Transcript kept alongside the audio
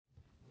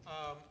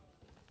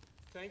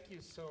Thank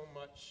you so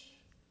much,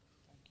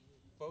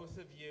 both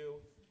of you.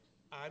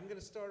 I'm going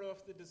to start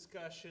off the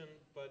discussion,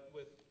 but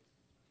with,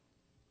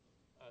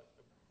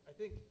 I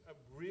think, a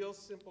real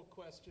simple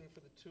question for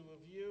the two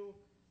of you,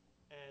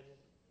 and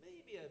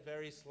maybe a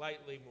very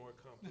slightly more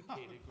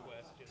complicated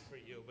question for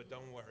you, but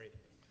don't worry.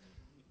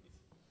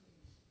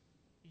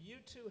 You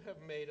two have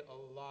made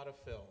a lot of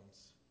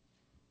films,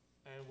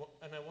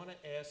 and I want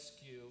to ask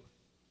you,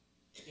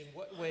 in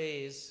what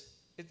ways,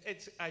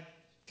 I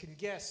can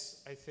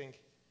guess, I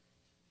think,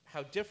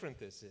 how different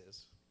this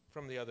is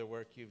from the other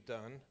work you've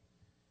done,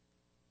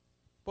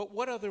 but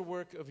what other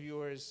work of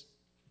yours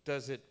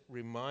does it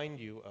remind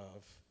you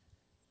of,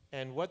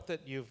 and what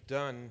that you've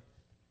done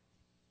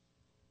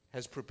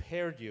has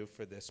prepared you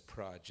for this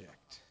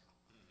project?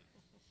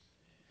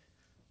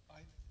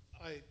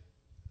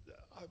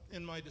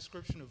 In my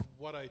description of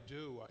what I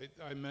do,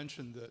 I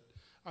mentioned that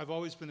I've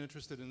always been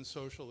interested in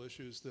social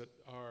issues that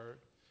are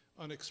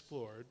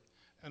unexplored.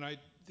 And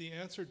the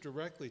answer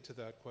directly to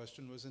that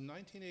question was in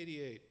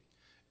 1988,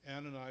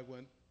 Anne and I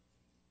went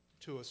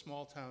to a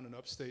small town in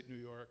upstate New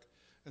York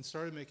and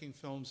started making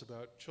films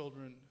about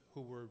children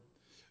who were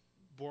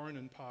born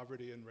in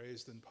poverty and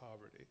raised in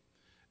poverty.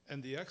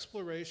 And the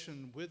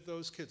exploration with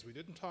those kids, we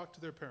didn't talk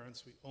to their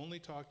parents, we only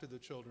talked to the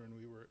children.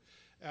 We were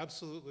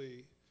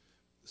absolutely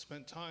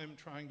spent time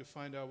trying to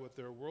find out what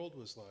their world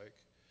was like.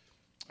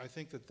 I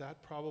think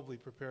that probably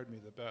prepared me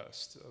the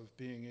best, of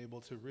being able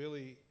to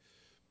really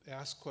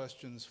ask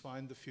questions,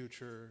 find the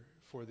future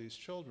for these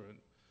children.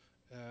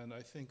 And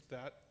I think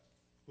that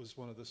was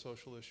one of the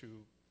social issue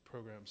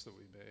programs that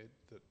we made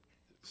that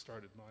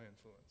started my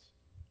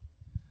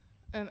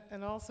influence.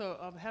 And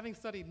also, having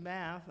studied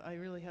math, I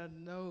really had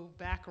no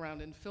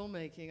background in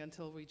filmmaking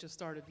until we just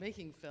started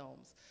making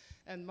films.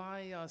 And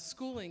my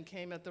schooling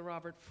came at the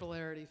Robert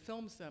Flaherty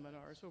Film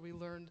Seminars, where we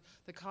learned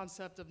the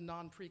concept of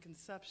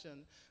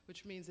non-preconception,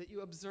 which means that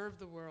you observe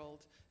the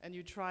world and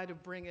you try to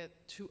bring it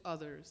to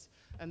others.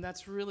 And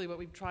that's really what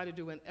we try to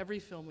do in every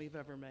film we've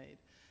ever made.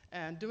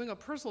 And doing a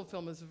personal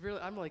film is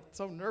really, I'm like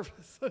so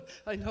nervous.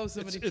 I know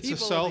so many people in the audience.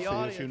 It's a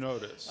selfie, if you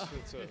notice.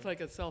 It's like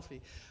a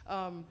selfie.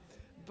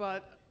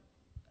 But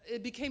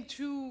it became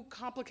too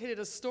complicated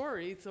a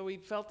story, so we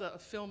felt that a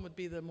film would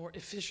be the more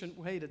efficient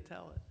way to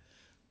tell it.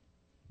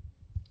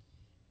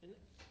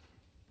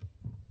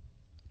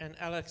 And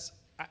Alex,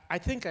 I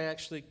think I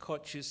actually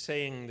caught you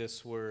saying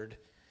this word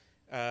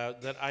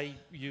that I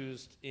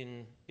used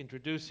in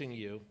introducing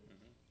you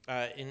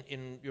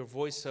in your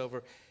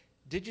voiceover.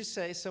 Did you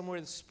say somewhere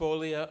the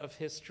spolia of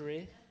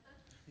history?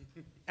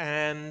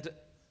 And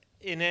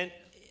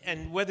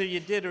and whether you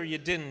did or you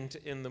didn't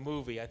in the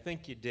movie, I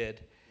think you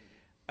did.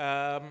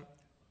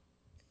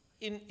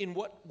 In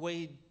what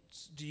way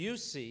do you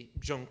see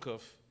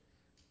Junkov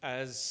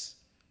as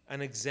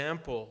an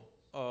example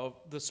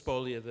of the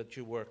spolia that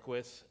you work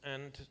with,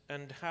 and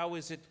how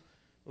is it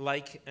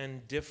like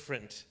and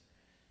different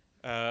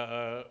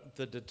the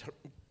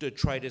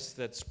detritus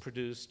that's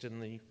produced in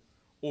the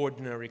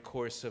ordinary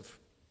course of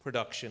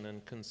production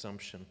and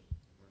consumption?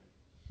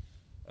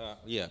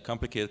 Yeah,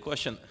 complicated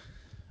question.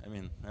 I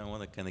mean, I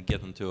want to kind of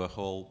get into a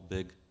whole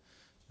big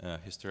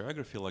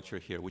historiography lecture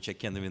here, which I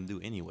can't even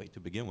do anyway to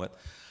begin with.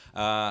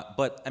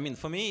 But I mean,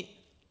 for me,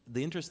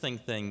 the interesting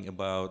thing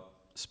about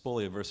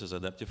spolia versus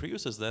adaptive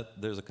reuse is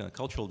that there's a kind of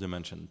cultural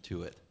dimension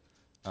to it.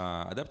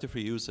 Adaptive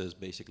reuse is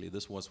basically,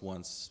 this was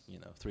once,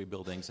 3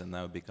 buildings and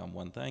now become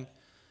one thing,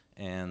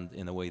 and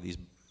in a way, these,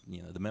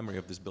 the memory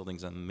of these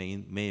buildings may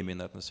or may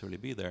not necessarily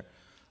be there.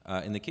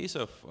 In the case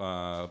of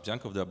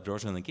Junkov the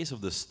Abdrojan, in the case of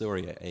this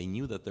story, I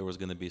knew that there was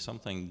going to be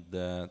something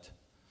that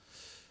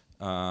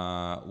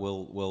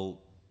will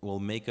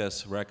make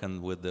us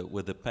reckon with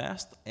the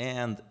past,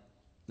 and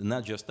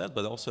not just that,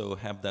 but also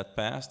have that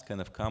past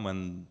kind of come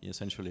and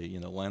essentially,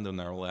 land on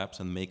our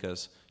laps and make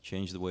us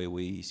change the way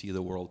we see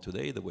the world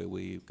today, the way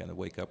we kind of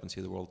wake up and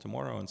see the world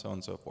tomorrow, and so on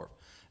and so forth.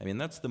 I mean,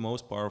 that's the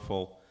most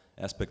powerful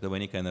aspect of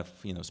any kind of,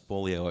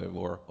 spolia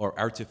or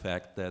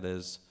artifact that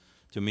is,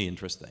 to me,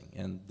 interesting.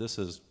 And this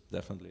is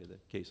definitely the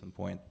case in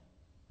point.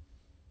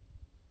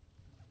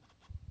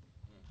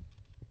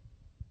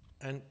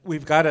 And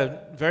we've got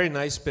a very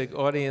nice big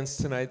audience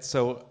tonight,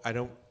 so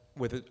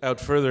without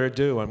further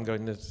ado, I'm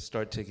going to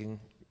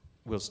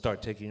we'll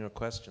start taking your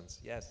questions.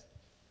 Yes?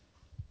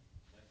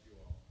 Thank you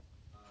all.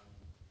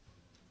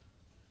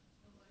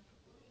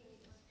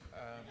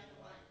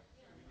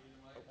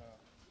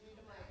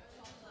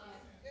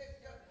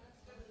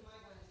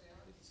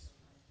 It's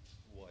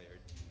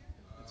wired.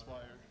 It's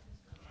wired.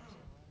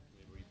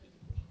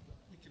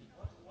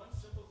 One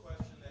simple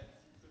question that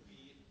could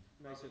be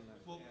Nice and nice.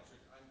 answered.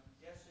 I'm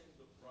guessing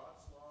the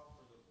Bratslav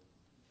for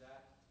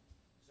that's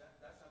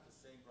not the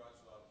same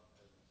Bratslav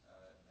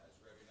as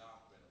Rebbe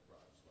Nachman of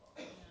Bratslav.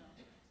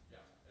 Yeah,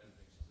 I don't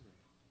think so.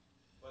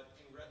 But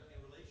in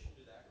relation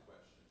to that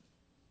question,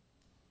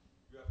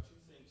 you have 2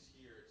 things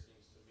here, it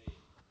seems to me,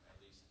 at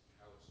least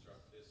how it struck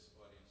this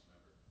audience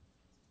member.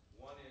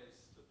 One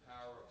is the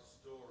power of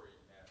story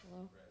past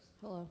and present.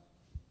 Hello.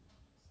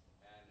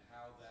 And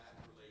how that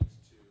relates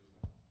to,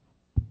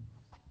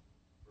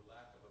 for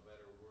lack of a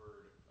better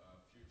word,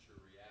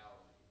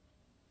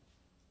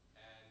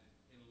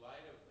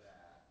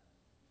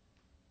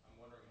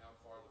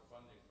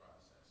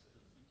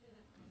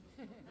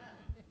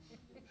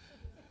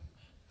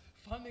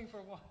 Funding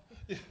for what?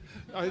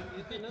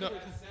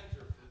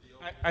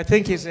 I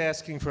think he's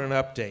asking for an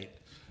update.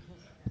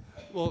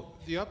 Well,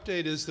 the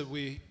update is that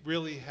we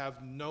really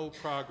have no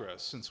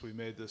progress since we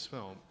made this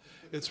film.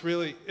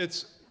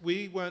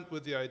 We went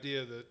with the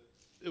idea that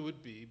it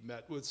would be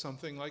met with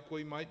something like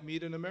we might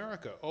meet in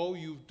America. Oh,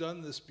 you've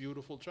done this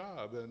beautiful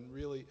job, and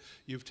really,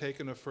 you've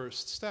taken a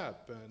first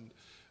step. And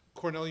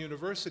Cornell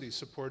University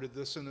supported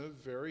this in a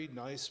very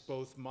nice,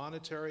 both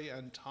monetary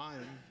and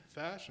time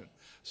fashion.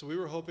 So we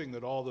were hoping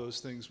that all those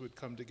things would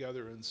come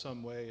together in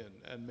some way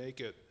and make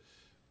it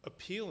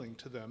appealing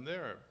to them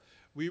there.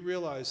 We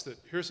realized that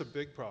here's a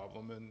big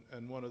problem,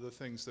 and one of the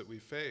things that we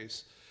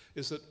face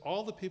is that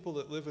all the people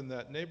that live in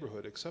that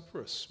neighborhood, except for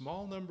a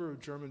small number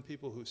of German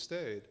people who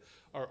stayed,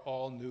 are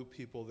all new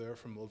people there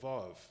from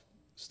Lvov.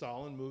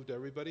 Stalin moved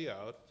everybody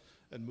out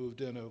and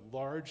moved in a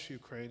large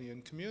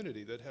Ukrainian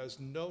community that has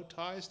no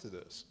ties to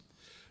this.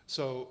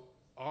 So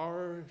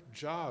our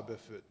job,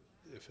 if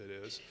it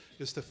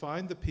is to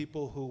find the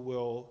people who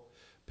will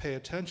pay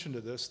attention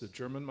to this, the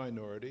German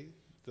minority,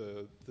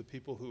 the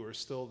people who are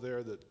still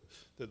there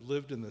that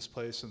lived in this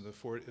place in the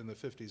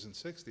 50s and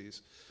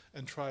 60s,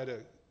 and try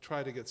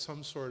to get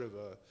some sort of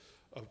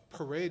a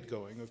parade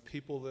going of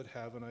people that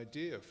have an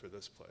idea for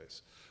this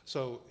place.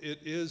 So it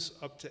is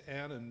up to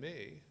Anne and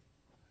me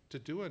to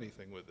do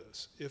anything with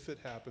this, if it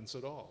happens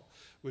at all,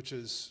 which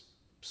is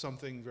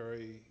something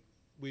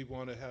we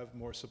want to have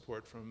more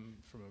support from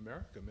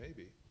America,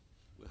 maybe.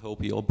 We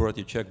hope you all brought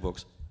your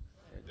checkbooks.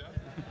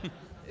 Yeah.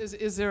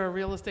 Is there a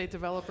real estate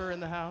developer in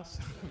the house?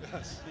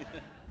 Yes.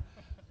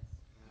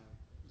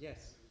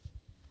 Yes.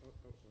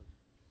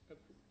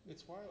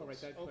 It's wireless. All right,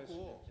 that oh, question.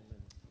 cool.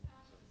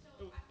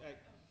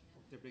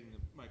 They're bringing the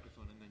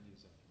microphone and then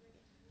use it.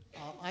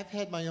 I've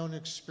had my own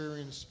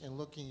experience in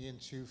looking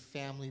into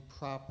family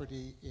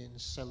property in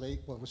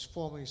what was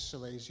formerly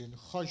Silesia, in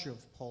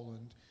Chorzów,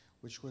 Poland,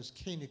 which was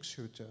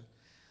Königshütte.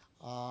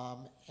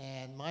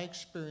 And my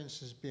experience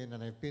has been,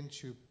 and I've been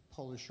to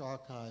Polish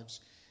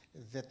archives,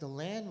 that the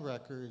land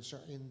records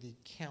are in the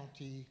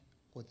county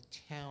or the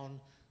town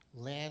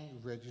land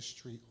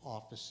registry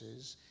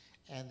offices,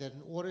 and that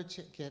in order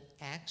to get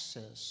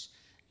access,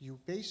 you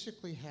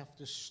basically have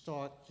to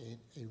start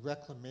a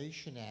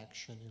reclamation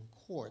action in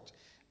court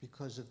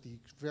because of the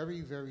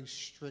very, very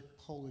strict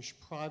Polish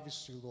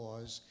privacy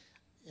laws.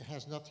 It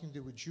has nothing to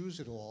do with Jews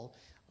at all.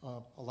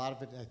 A lot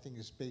of it, I think,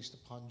 is based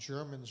upon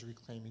Germans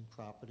reclaiming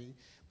property.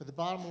 But the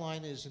bottom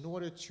line is, in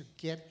order to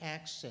get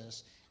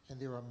access, and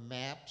there are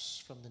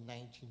maps from the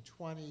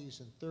 1920s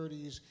and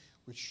 30s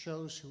which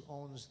shows who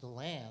owns the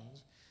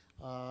land,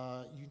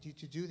 you need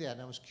to do that.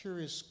 And I was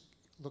curious,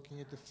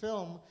 looking at the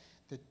film,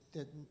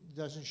 that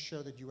doesn't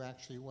show that you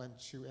actually went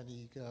to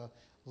any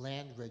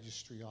land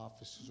registry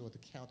offices or the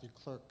county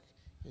clerk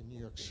in New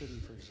York City,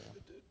 for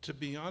example. To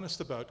be honest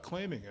about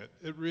claiming it,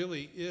 it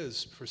really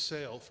is for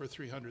sale for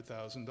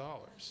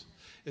 $300,000.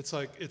 It's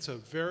like,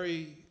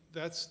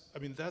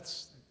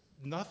 that's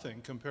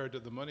nothing compared to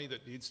the money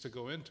that needs to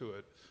go into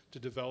it to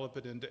develop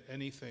it into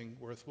anything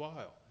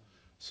worthwhile.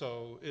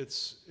 So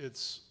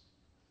it's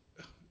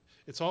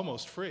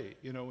almost free.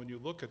 You know, when you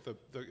look at the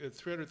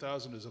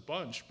 300,000 is a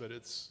bunch, but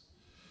it's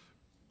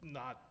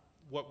not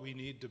what we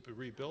need to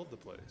rebuild the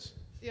place.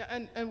 Yeah,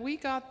 and we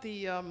got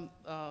the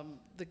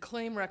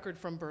claim record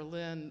from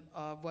Berlin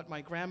of what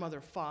my grandmother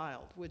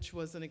filed, which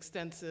was an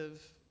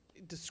extensive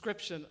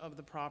description of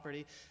the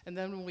property. And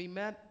then when we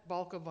met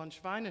Baeck von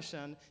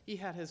Schweinischen, he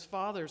had his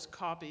father's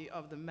copy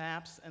of the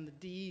maps and the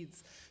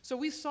deeds. So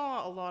we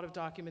saw a lot of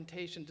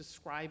documentation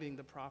describing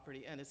the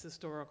property and its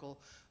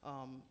historical,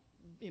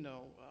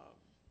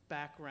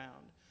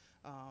 background.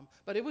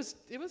 But it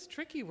was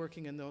tricky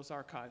working in those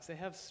archives. They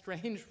have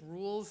strange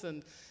rules,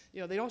 and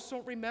they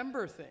don't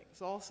remember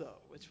things also,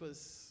 which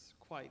was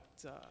quite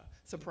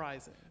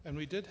surprising. And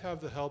we did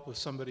have the help of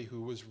somebody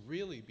who was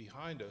really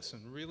behind us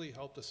and really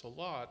helped us a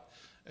lot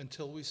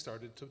until we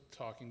started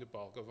talking to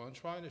Baeck von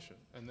Schweinischen,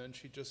 and then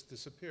she just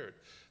disappeared.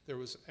 There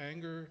was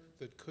anger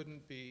that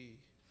couldn't be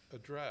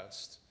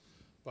addressed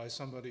by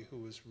somebody who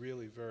was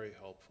really very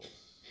helpful,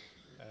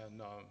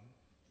 and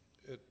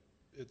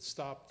it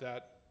stopped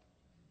that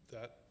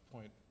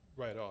point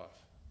right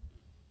off.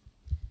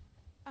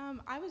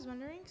 I was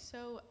wondering,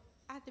 so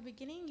at the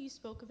beginning you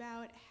spoke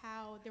about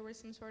how there was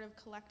some sort of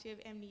collective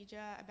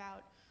amnesia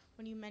about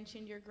when you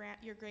mentioned your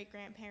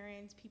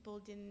great-grandparents, people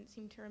didn't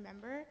seem to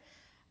remember.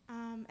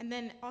 And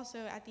then also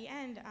at the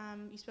end,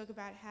 you spoke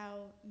about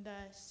how the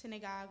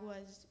synagogue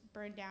was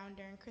burned down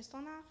during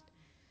Kristallnacht.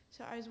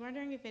 So I was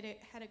wondering if it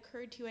had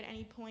occurred to you at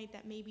any point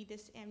that maybe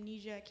this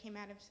amnesia came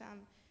out of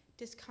some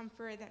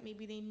discomfort, that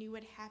maybe they knew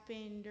what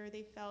happened or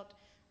they felt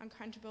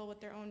uncomfortable with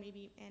their own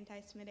maybe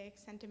anti-Semitic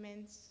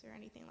sentiments or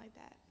anything like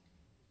that.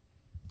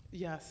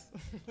 Yes.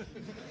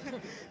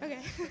 Okay.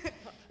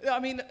 I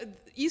mean,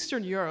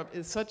 Eastern Europe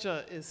is such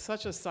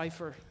a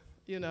cipher.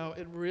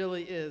 It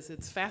really is.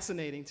 It's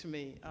fascinating to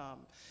me.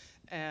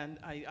 And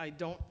I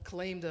don't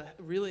claim to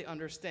really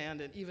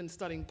understand it, even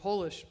studying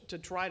Polish to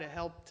try to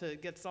help to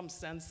get some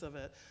sense of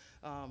it.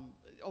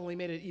 only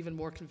made it even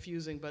more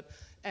confusing. But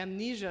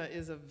amnesia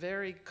is a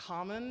very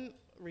common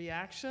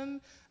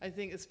reaction. I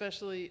think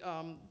especially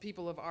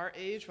people of our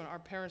age, when our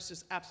parents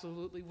just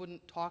absolutely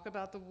wouldn't talk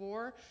about the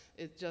war,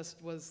 it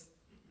just was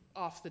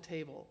off the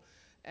table.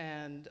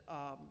 And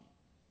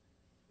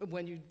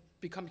when you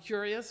become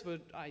curious,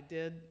 what I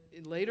did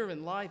later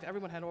in life,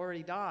 everyone had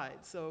already died.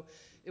 So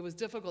it was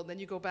difficult. Then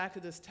you go back to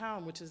this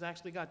town, which has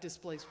actually got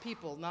displaced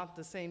people, not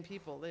the same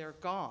people. They are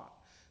gone.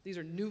 These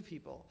are new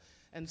people.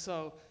 And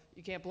so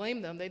you can't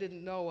blame them. They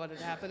didn't know what had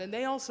happened. And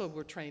they also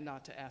were trained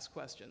not to ask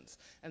questions.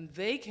 And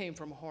they came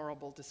from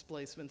horrible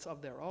displacements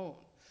of their own.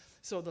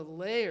 So the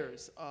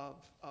layers of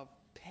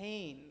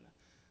pain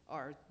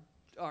are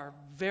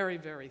very,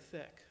 very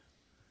thick.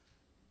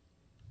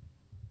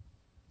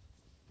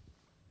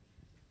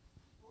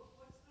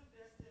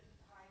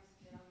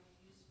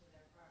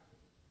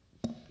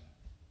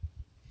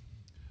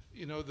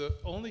 You know, the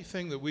only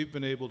thing that we've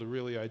been able to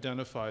really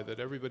identify that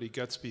everybody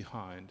gets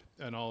behind,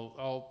 and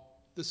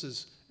this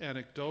is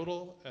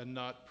anecdotal and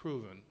not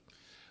proven,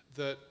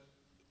 that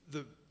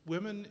the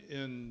women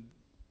in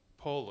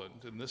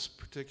Poland, in this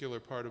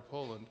particular part of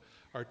Poland,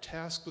 are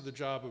tasked with the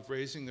job of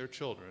raising their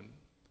children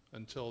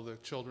until the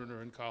children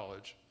are in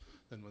college.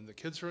 Then when the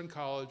kids are in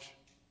college,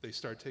 they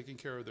start taking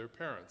care of their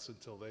parents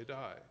until they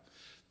die.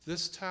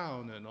 This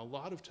town, and a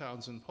lot of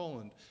towns in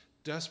Poland,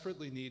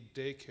 desperately need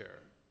daycare.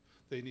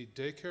 They need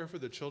daycare for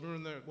the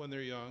children when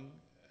they're young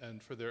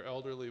and for their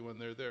elderly when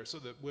they're there, so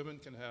that women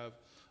can have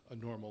a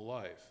normal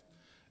life.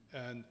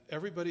 And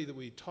everybody that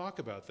we talk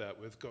about that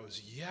with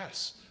goes,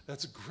 yes,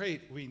 that's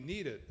great, we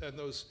need it. And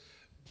those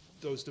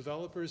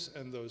developers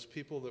and those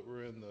people that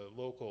were in the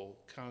local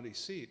county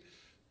seat,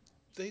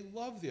 they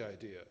love the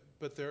idea,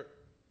 but the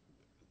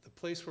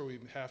place where we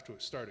have to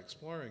start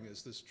exploring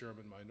is this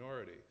German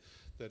minority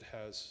that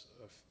has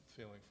a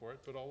feeling for it,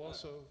 but I'll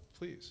also,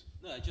 please.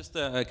 No, I just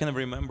I kind of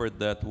remembered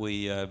that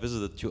we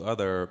visited 2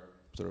 other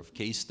sort of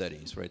case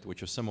studies, right,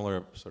 which are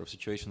similar sort of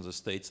situations of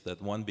states,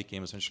 that one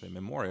became essentially a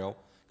memorial,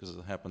 because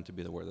it happened to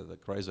be where the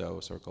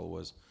Kreisau circle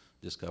was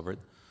discovered,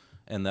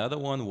 and the other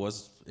one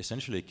was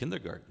essentially a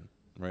kindergarten,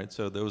 right?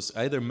 So there was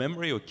either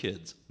memory or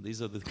kids.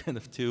 These are the kind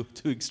of two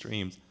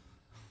extremes.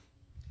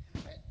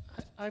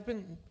 I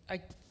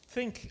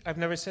think, I've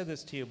never said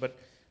this to you, but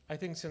I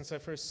think since I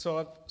first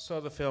saw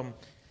the film,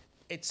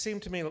 it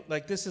seemed to me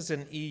like this is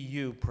an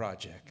EU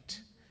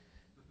project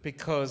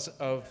because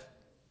of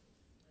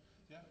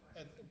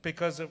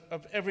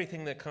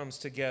everything that comes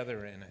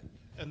together in it.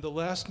 And the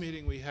last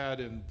meeting we had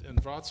in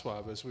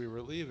Wrocław as we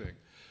were leaving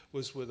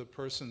was with a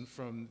person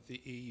from the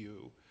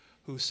EU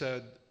who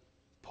said,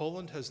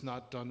 Poland has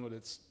not done what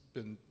it's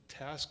been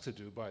tasked to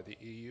do by the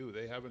EU.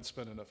 They haven't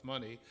spent enough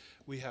money.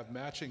 We have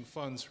matching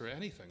funds for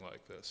anything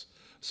like this.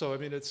 So, I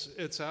mean,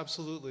 it's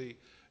absolutely,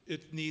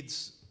 it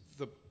needs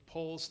the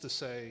Poles to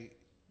say,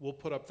 we'll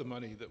put up the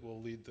money that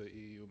will lead the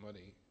EU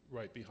money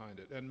right behind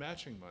it, and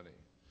matching money.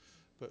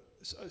 But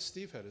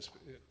Steve had his,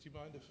 do you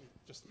mind if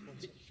just one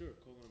second? Sure,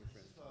 call on a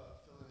friend.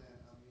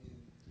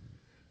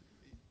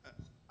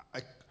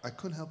 I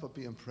couldn't help but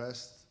be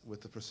impressed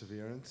with the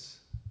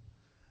perseverance,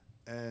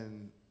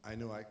 and I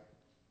knew I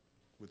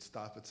would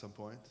stop at some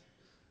point,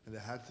 and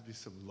there had to be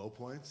some low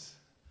points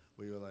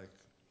where you were like,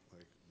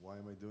 why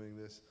am I doing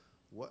this?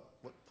 What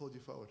pulled you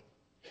forward?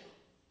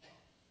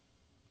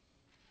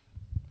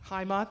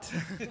 Heimat.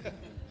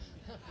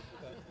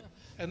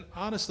 And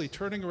honestly,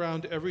 turning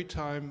around every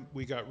time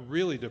we got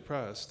really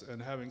depressed and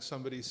having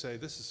somebody say,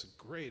 this is a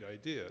great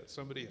idea,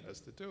 somebody has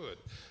to do it.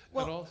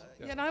 Well,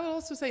 and I would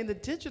also say in the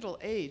digital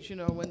age, you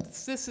know, when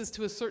this is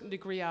to a certain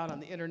degree out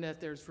on the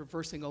internet, there's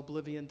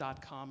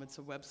reversingoblivion.com, it's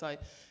a website.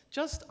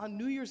 Just on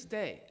New Year's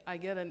Day, I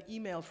get an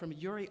email from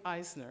Yuri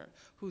Eisner,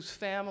 whose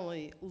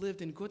family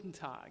lived in Guten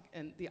Tag,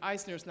 and the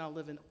Eisners now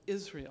live in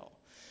Israel.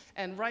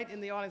 And right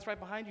in the audience, right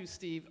behind you,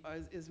 Steve,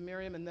 is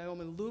Miriam and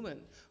Naomi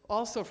Lumen,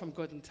 also from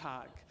Guten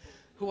Tag,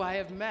 who I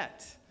have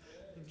met.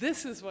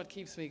 This is what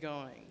keeps me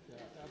going. Yeah,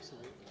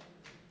 absolutely.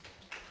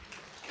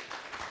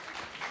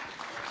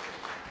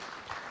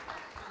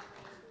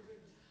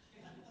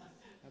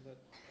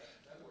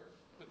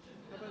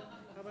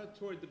 How about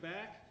toward the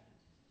back?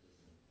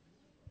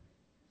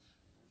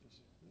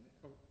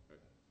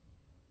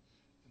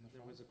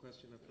 There was a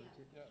question up front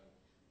here. Yeah.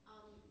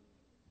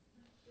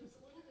 There was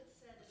a little bit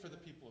said For the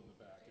people in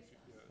the back, if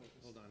you,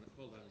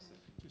 Hold on a second.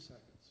 2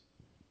 seconds.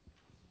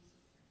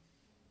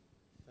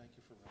 Thank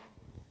you for that.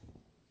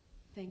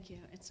 Thank you.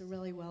 It's a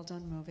really well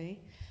done movie.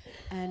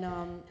 And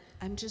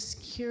I'm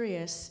just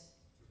curious,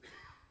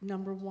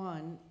 number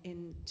one,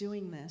 in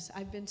doing this,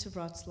 I've been to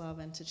Wrocław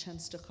and to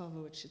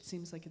Częstochowa, which it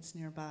seems like it's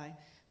nearby.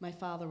 My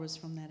father was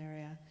from that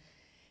area.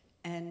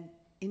 And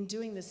in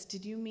doing this,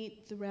 did you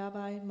meet the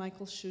rabbi,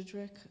 Michael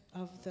Shudrick,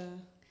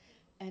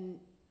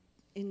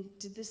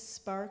 did this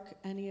spark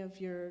any of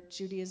your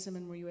Judaism,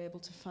 and were you able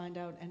to find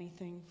out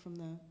anything from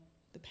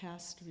the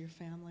past of your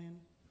family?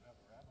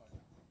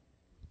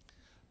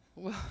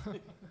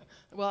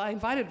 Well, I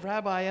invited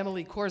Rabbi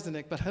Emily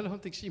Korzenik, but I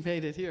don't think she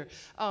made it here.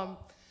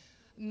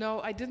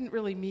 No, I didn't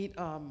really meet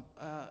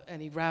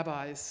any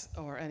rabbis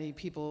or any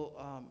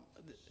people,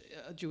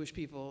 Jewish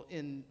people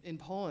in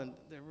Poland.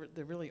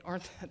 There really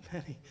aren't that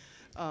many.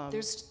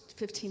 There's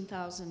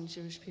 15,000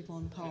 Jewish people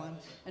in Poland,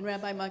 and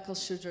Rabbi Michael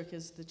Shudrik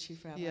is the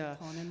chief rabbi of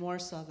Poland, in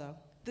Warsaw, though.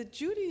 The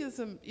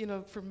Judaism, you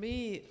know, for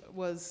me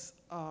was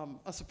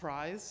a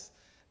surprise,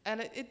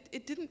 and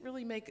it didn't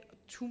really make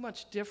too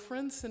much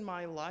difference in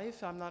my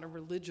life. I'm not a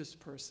religious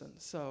person,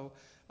 so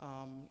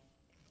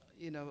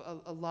you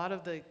know, a lot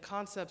of the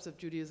concepts of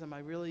Judaism I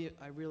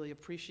really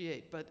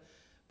appreciate, but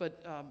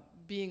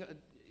being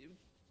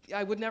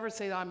I would never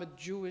say that I'm a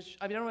Jewish.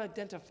 I mean, I don't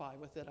identify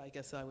with it, I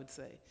guess I would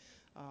say.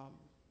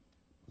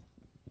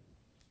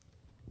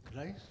 Could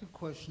I ask a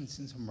question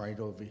since I'm right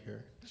over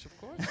here? Of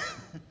course.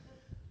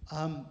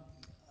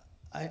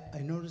 I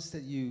noticed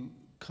that you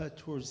cut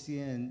towards the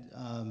end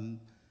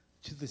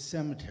to the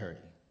cemetery.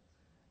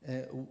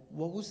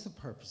 What was the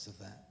purpose of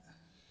that?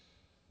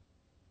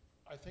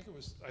 I think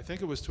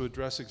it was to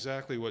address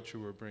exactly what you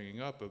were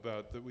bringing up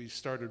about that we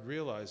started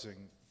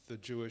realizing the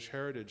Jewish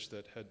heritage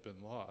that had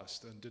been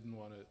lost and didn't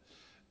want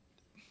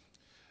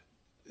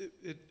to.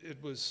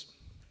 It was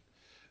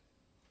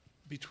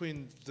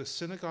between the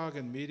synagogue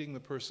and meeting the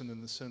person in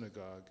the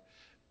synagogue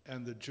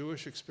and the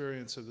Jewish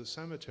experience of the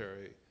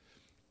cemetery,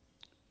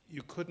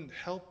 you couldn't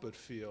help but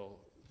feel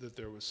that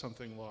there was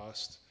something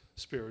lost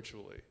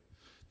spiritually,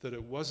 that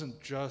it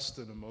wasn't just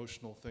an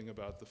emotional thing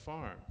about the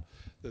farm,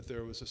 that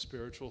there was a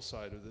spiritual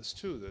side of this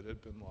too that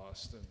had been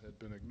lost and had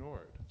been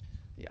ignored.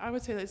 Yeah, I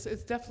would say that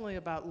it's definitely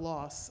about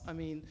loss. I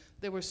mean,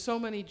 there were so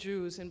many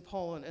Jews in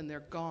Poland and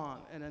they're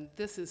gone, and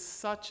this is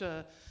such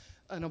an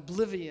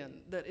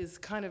oblivion that is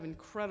kind of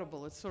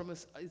incredible. It's sort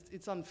of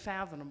it's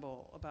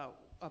unfathomable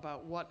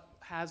about what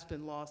has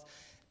been lost.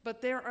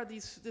 But there are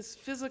this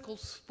physical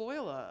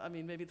spoiler. I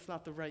mean, maybe it's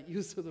not the right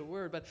use of the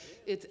word, but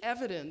it's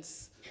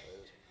evidence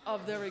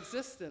of their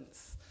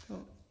existence.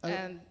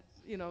 And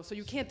you know, so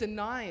you can't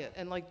deny it.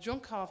 And like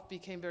Junkhoff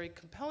became very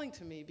compelling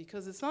to me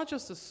because it's not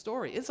just a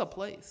story, it's a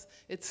place.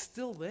 It's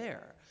still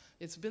there.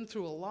 It's been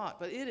through a lot,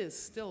 but it is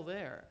still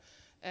there.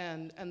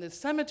 And the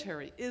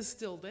cemetery is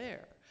still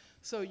there.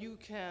 So you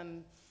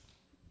can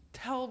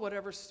tell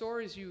whatever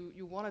stories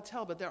you want to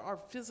tell, but there are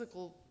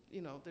physical, you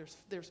know,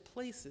 there's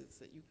places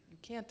that you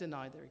can't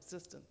deny their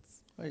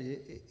existence. Right,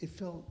 it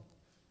felt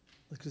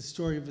like a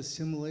story of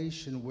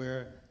assimilation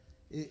where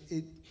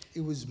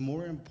it was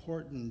more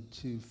important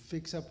to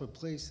fix up a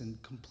place and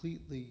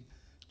completely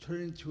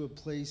turn into a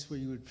place where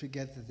you would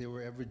forget that there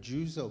were ever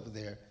Jews over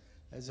there,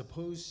 as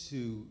opposed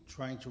to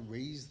trying to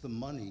raise the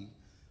money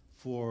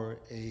for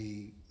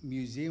a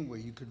museum where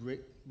you could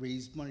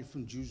raise money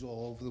from Jews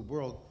all over the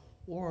world,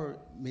 or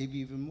maybe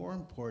even more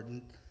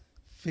important,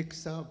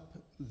 fix up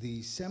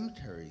the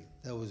cemetery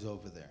that was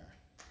over there.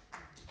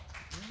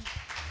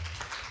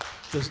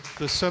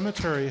 The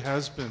cemetery's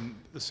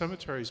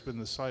been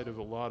the site of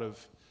a lot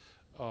of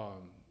a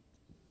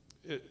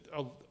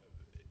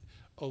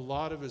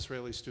lot of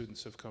Israeli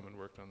students have come and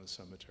worked on the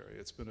cemetery.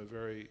 It's been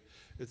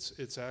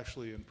it's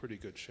actually in pretty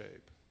good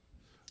shape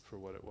for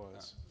what it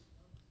was.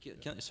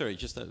 Sorry,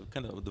 just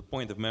kind of the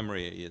point of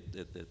memory.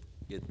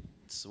 It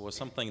was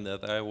something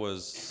that I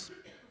was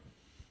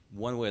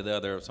one way or the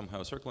other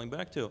somehow circling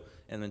back to.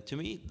 And then to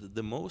me,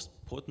 the most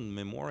potent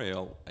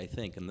memorial, I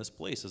think, in this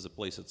place is the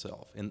place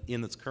itself.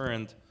 In its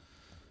current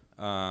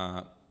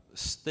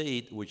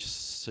state, which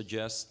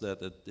suggests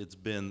that it's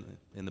been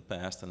in the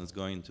past and it's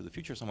going into the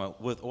future somehow,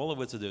 with all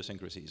of its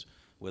idiosyncrasies,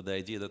 with the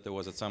idea that there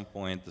was at some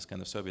point this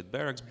kind of Soviet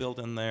barracks built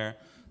in there,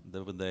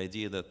 with the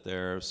idea that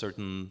there are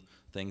certain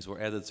things were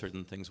added,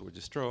 certain things were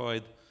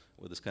destroyed,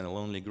 with this kind of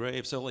lonely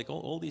grave. So like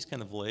all these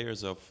kind of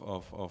layers of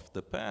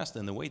the past,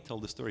 in a way, tell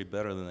the story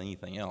better than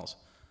anything else,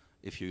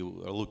 if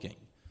you are looking.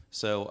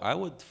 So I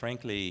would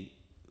frankly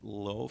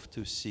love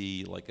to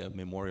see like a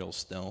memorial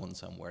stone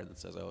somewhere that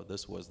says, oh,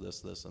 this was this,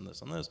 this, and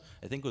this, and this.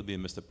 I think it would be a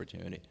missed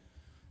opportunity.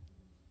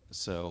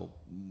 So,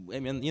 I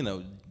mean, you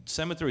know,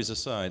 cemeteries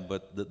aside,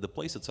 but the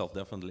place itself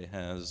definitely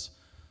has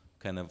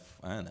kind of,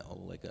 I don't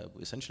know, like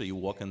essentially you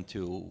walk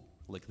into,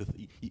 like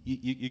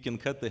you can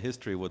cut the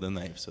history with a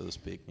knife, so to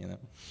speak, you know.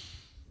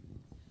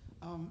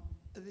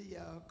 The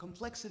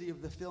complexity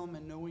of the film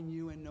and knowing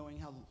you and knowing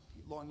how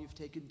long you've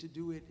taken to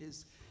do it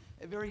is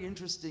very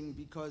interesting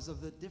because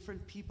of the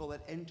different people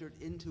that entered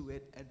into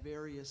it at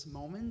various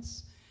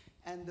moments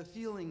and the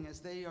feeling as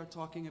they are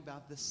talking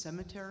about the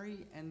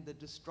cemetery and the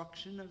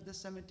destruction of the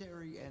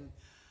cemetery and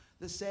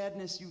the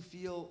sadness you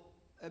feel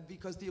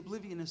because the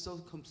Oblivion is so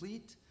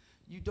complete.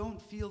 You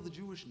don't feel the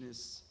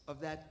Jewishness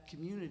of that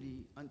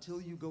community until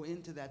you go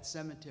into that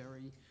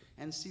cemetery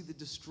and see the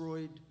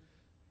destroyed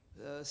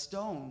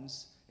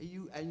stones.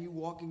 And you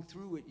walking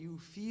through it, you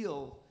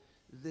feel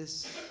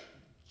this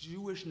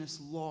Jewishness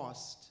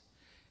lost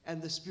and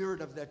the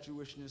spirit of that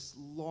Jewishness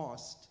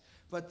lost.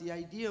 But the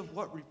idea of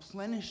what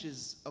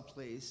replenishes a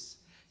place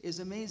is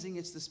amazing.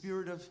 It's the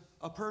spirit of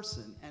a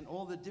person and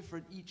all the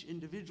different, each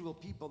individual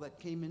people that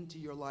came into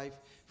your life,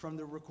 from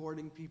the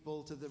recording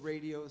people to the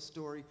radio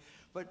story.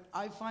 But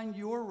I find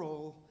your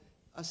role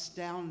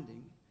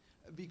astounding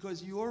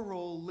because your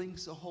role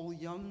links a whole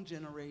young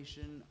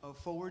generation of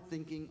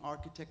forward-thinking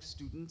architect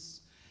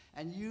students,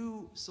 and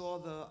you saw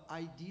the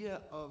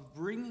idea of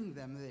bringing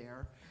them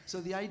there. So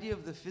the idea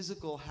of the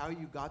physical, how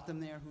you got them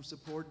there, who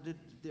supported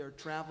their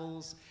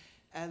travels,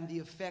 and the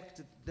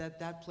effect that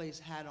that place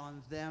had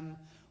on them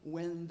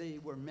when they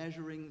were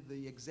measuring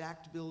the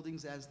exact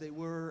buildings as they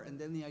were, and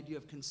then the idea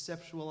of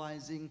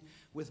conceptualizing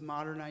with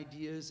modern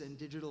ideas and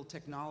digital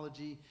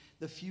technology,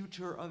 the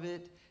future of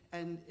it,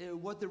 and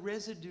what the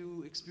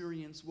residue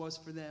experience was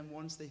for them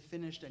once they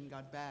finished and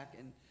got back,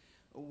 and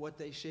what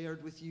they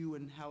shared with you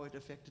and how it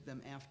affected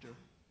them after.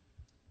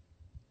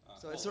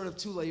 So it's sort of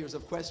 2 layers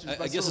of questions,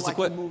 but I guess sort it's of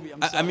like the movie.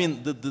 I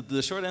mean,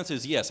 the short answer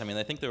is yes. I mean,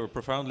 I think they were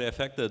profoundly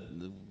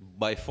affected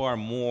by far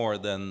more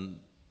than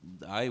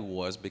I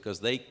was, because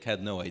they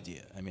had no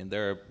idea. I mean,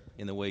 they're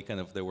in a way kind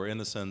of, they were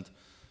innocent,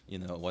 you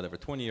know, whatever,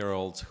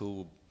 20-year-olds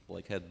who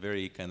like had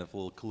very kind of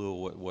little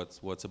clue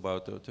what's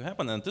about to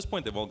happen. And at this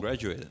point, they've all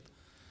graduated.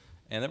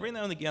 And every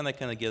now and again, I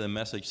kind of get a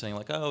message saying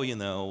like, oh, you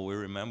know, we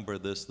remember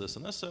this, this,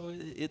 and this. So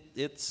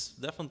it's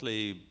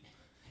definitely,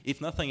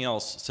 if nothing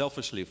else,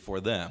 selfishly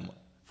for them,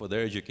 for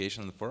their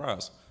education and for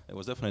us, it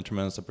was definitely a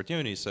tremendous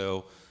opportunity.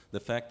 So the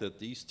fact that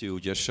these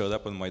two just showed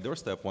up on my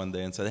doorstep one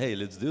day and said, hey,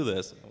 let's do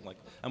this, I'm like,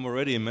 I'm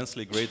already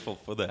immensely grateful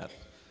for that.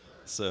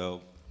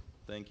 So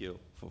thank you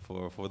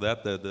for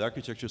that. The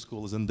architecture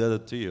school is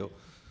indebted to you.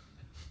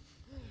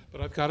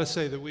 But I've got to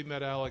say that we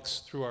met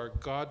Alex through our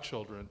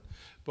godchildren.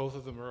 Both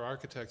of them are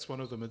architects.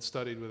 One of them had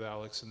studied with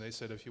Alex, and they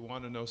said, if you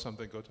want to know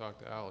something, go talk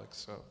to Alex.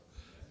 So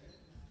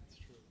That's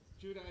true.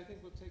 Judah, I think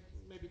we'll take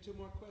maybe 2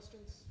 more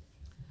questions.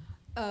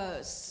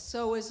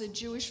 So as a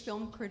Jewish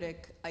film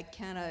critic, I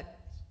cannot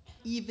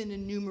even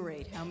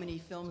enumerate how many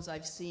films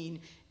I've seen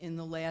in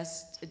the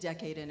last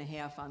decade and a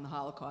half on the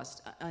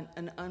Holocaust.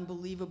 An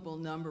unbelievable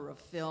number of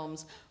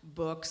films,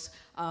 books,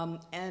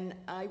 and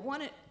I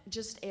want to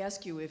just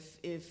ask you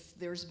if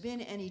there's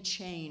been any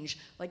change.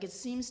 Like, it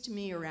seems to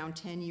me around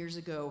 10 years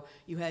ago,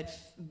 you had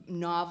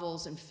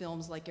novels and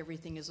films like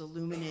Everything is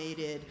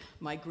Illuminated,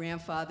 My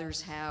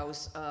Grandfather's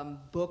House,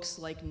 books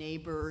like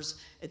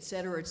Neighbors, et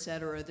cetera, et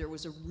cetera. There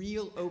was a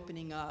real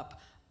opening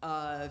up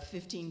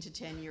 15 to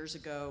 10 years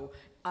ago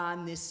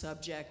on this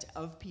subject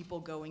of people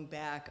going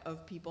back,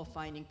 of people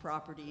finding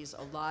properties,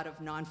 a lot of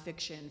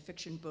nonfiction,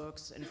 fiction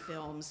books and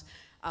films.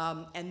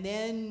 And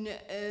then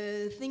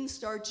things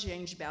started to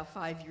change about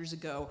 5 years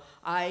ago.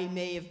 I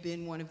may have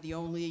been one of the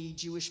only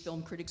Jewish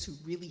film critics who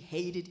really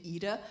hated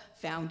Ida,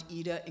 found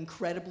Ida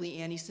incredibly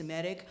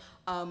anti-Semitic.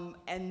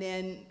 And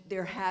then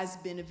there has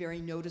been a very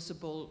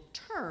noticeable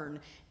turn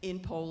in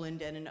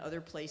Poland and in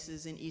other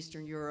places in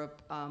Eastern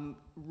Europe,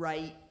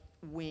 right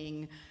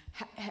wing.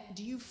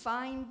 Do you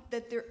find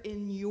that there,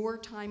 in your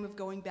time of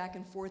going back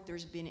and forth,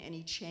 there's been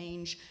any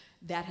change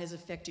that has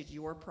affected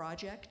your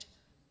project?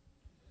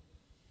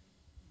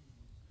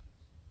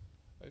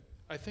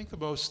 I think the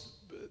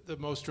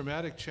most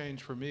dramatic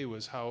change for me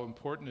was how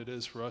important it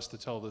is for us to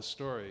tell this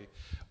story.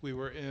 We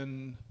were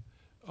in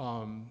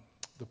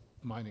the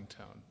mining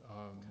town,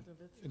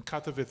 in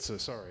Katowice,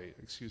 sorry,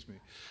 excuse me.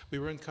 We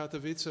were in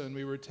Katowice, and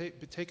we were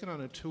taken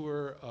on a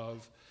tour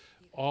of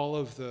all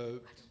of the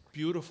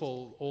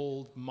beautiful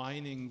old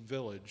mining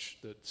village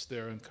that's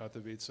there in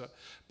Katowice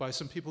by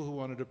some people who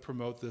wanted to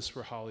promote this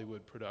for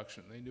Hollywood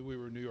production. They knew we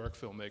were New York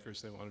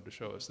filmmakers, they wanted to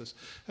show us this.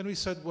 And we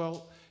said,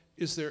 well,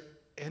 is there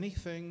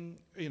anything,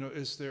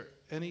 is there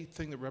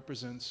anything that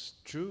represents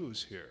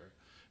Jews here?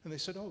 And they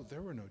said, oh,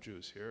 there were no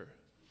Jews here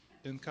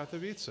in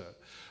Katowice.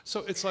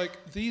 So it's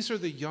like, these are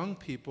the young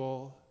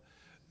people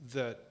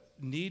that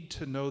need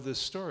to know this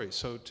story.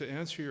 So to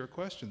answer your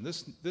question,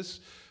 this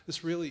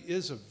really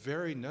is a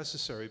very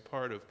necessary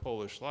part of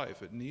Polish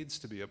life. It needs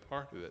to be a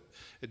part of it.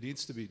 It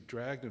needs to be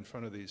dragged in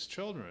front of these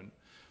children.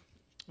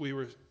 We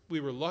were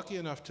lucky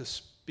enough to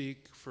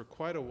speak for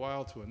quite a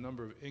while to a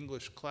number of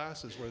English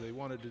classes where they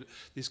wanted to,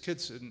 these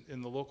kids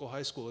in the local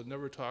high school had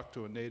never talked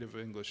to a native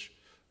English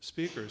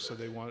speaker, so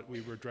we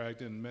were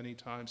dragged in many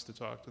times to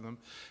talk to them.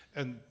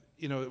 And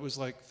it was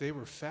like they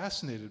were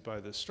fascinated by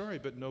this story,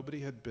 but nobody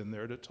had been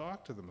there to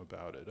talk to them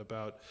about it,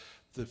 about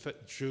the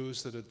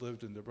Jews that had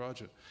lived in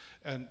Debrecen.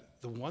 And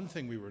the one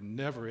thing we were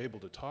never able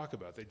to talk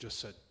about, they just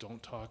said,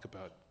 don't talk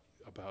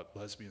about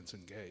lesbians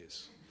and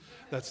gays.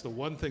 That's the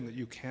one thing that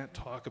you can't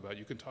talk about.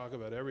 You can talk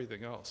about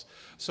everything else.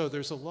 So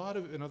there's a lot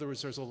of, in other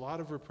words, there's a lot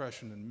of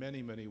repression in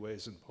many, many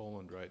ways in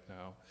Poland right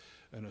now,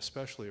 and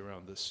especially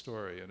around this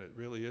story. And it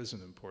really is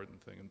an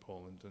important thing in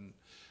Poland.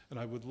 And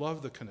I would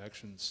love the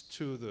connections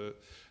to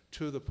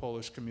the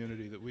Polish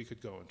community that we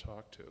could go and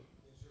talk to.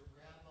 There's a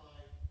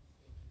rabbi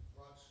in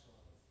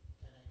Wrocław,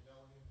 and I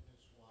know him and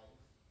his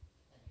wife,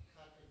 and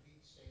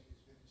Katowice has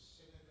been a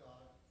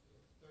synagogue,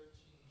 13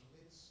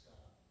 Litska,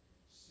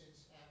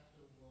 since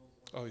after World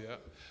War II. Oh yeah,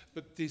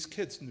 but these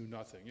kids knew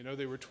nothing.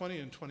 They were 20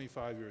 and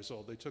 25 years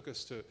old. They took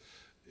us to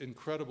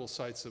incredible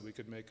sites that we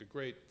could make a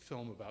great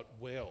film about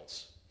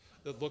Wales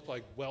that looked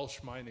like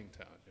Welsh mining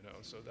town,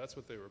 so that's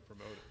what they were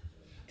promoting.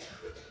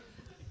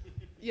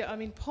 Yeah, I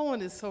mean,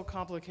 Poland is so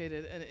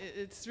complicated, and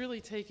it's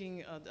really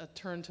taking a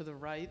turn to the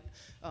right.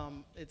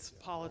 Its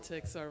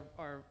politics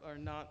are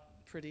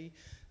not pretty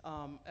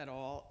at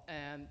all,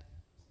 and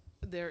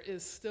there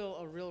is still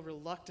a real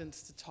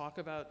reluctance to talk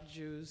about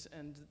Jews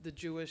and the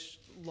Jewish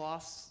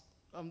loss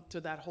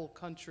to that whole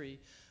country.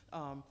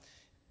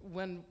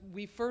 When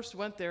we first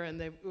went there,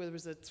 and there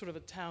was a sort of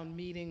a town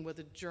meeting where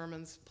the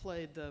Germans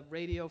played the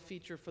radio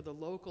feature for the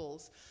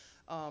locals,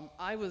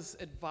 I was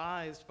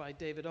advised by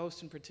David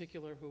Ost in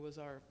particular, who was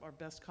our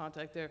best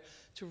contact there,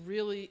 to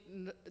really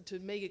to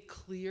make it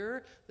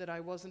clear that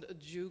I wasn't a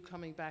Jew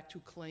coming back to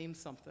claim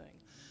something,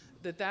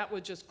 that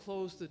would just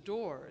close the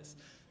doors.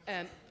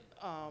 And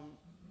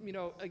you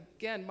know,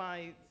 again,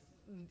 my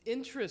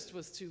interest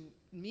was to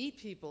meet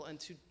people and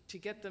to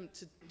get them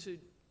to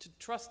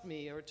trust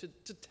me, or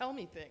to tell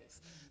me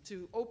things,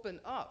 to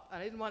open up.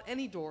 And I didn't want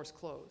any doors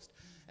closed.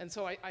 And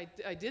so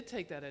I did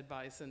take that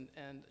advice, and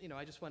you know,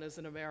 I just went as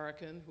an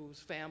American whose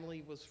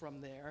family was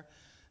from there,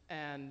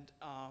 and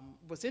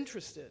was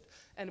interested.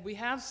 And we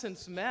have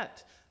since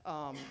met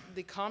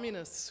the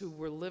communists who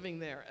were living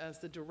there as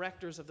the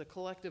directors of the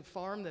collective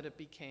farm that it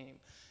became.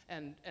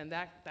 And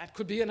that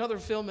could be another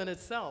film in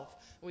itself.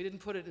 We didn't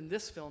put it in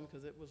this film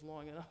because it was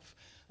long enough.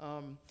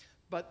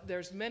 But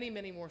there's many,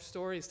 many more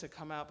stories to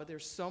come out, but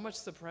there's so much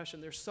suppression,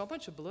 there's so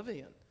much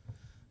oblivion,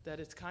 that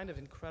it's kind of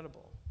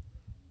incredible.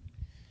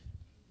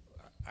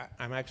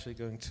 I'm actually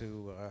going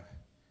to,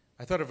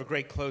 I thought of a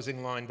great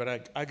closing line,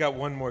 but I got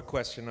one more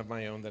question of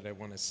my own that I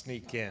want to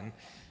sneak in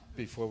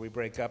before we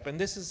break up. And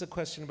this is a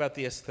question about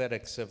the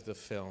aesthetics of the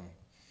film.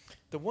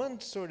 The one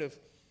sort of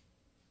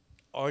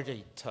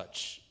arty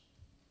touch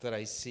that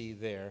I see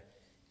there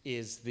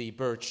is the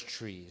birch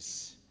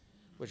trees,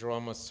 which are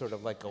almost sort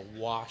of like a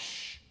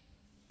wash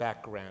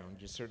background.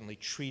 You certainly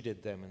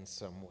treated them in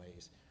some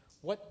ways.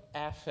 What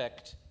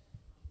affect,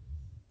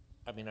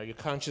 I mean, are you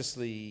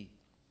consciously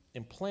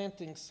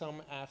implanting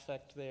some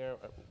affect there?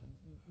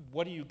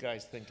 What do you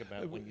guys think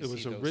about when you see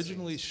those It was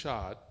originally scenes?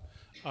 shot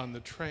on the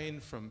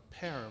train from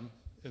Perm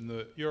in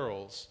the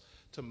Urals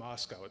to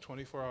Moscow, a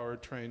 24-hour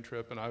train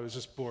trip, and I was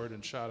just bored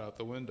and shot out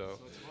the window.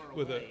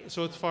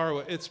 So it's far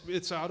away.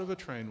 It's out of a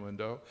train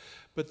window.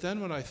 But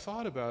then when I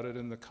thought about it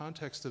in the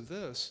context of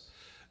this,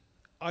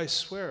 I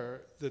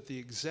swear that the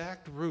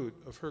exact route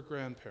of her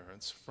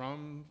grandparents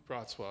from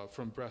Wrocław,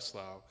 from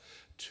Breslau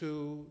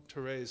to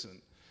Terezin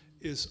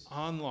is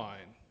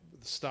online.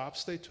 The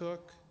stops they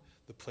took,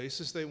 the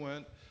places they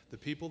went, the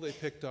people they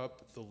picked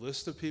up, the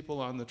list of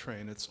people on the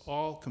train, it's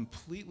all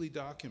completely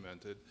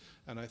documented,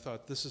 and I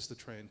thought this is the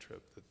train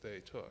trip that they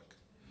took.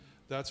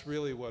 That's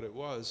really what it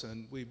was,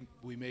 and we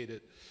made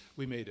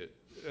it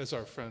as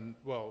our friend,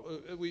 well,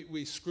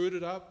 we screwed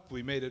it up,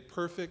 we made it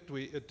perfect,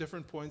 at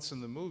different points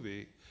in the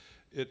movie,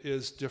 it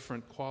is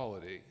different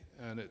quality,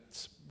 and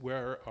it's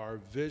where our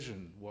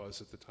vision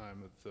was at the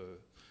time of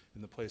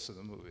in the place of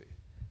the movie.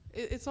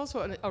 It's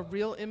also a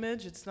real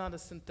image, it's not a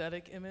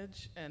synthetic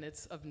image, and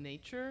it's of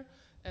nature.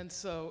 And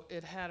so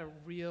it had a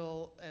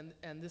real,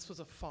 and this was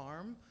a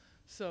farm,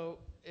 so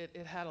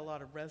it had a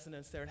lot of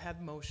resonance there. It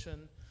had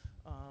motion,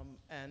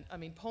 and I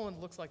mean, Poland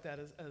looks like that,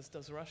 as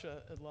does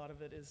Russia. A lot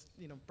of it is,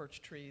 you know,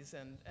 birch trees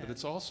and But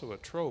it's also a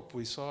trope.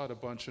 We saw it a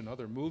bunch in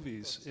other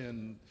movies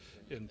in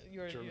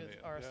Germany.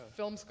 Our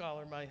film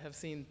scholar might have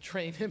seen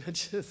train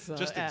images.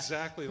 Just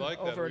exactly like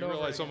that. Over we and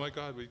realized, over oh my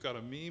God, we've got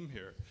a meme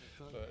here.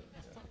 But.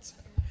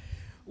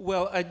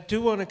 Well, I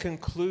do want to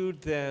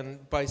conclude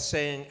then by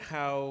saying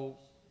how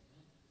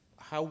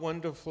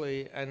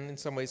wonderfully and in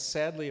some ways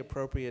sadly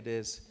appropriate it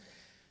is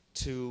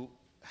to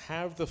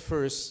have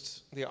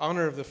the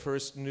honor of the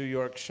first New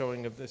York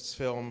showing of this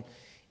film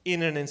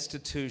in an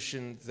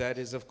institution that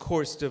is, of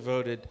course,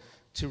 devoted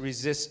to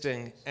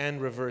resisting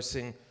and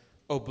reversing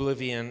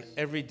oblivion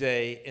every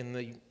day in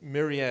the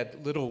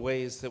myriad little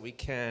ways that we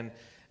can.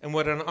 And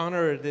what an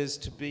honor it is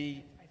to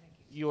be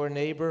your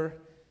neighbor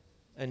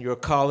and your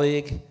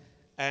colleague,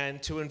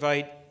 and to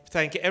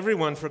thank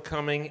everyone for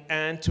coming,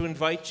 and to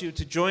invite you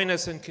to join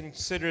us and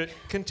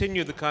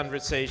continue the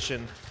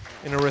conversation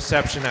in a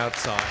reception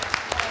outside.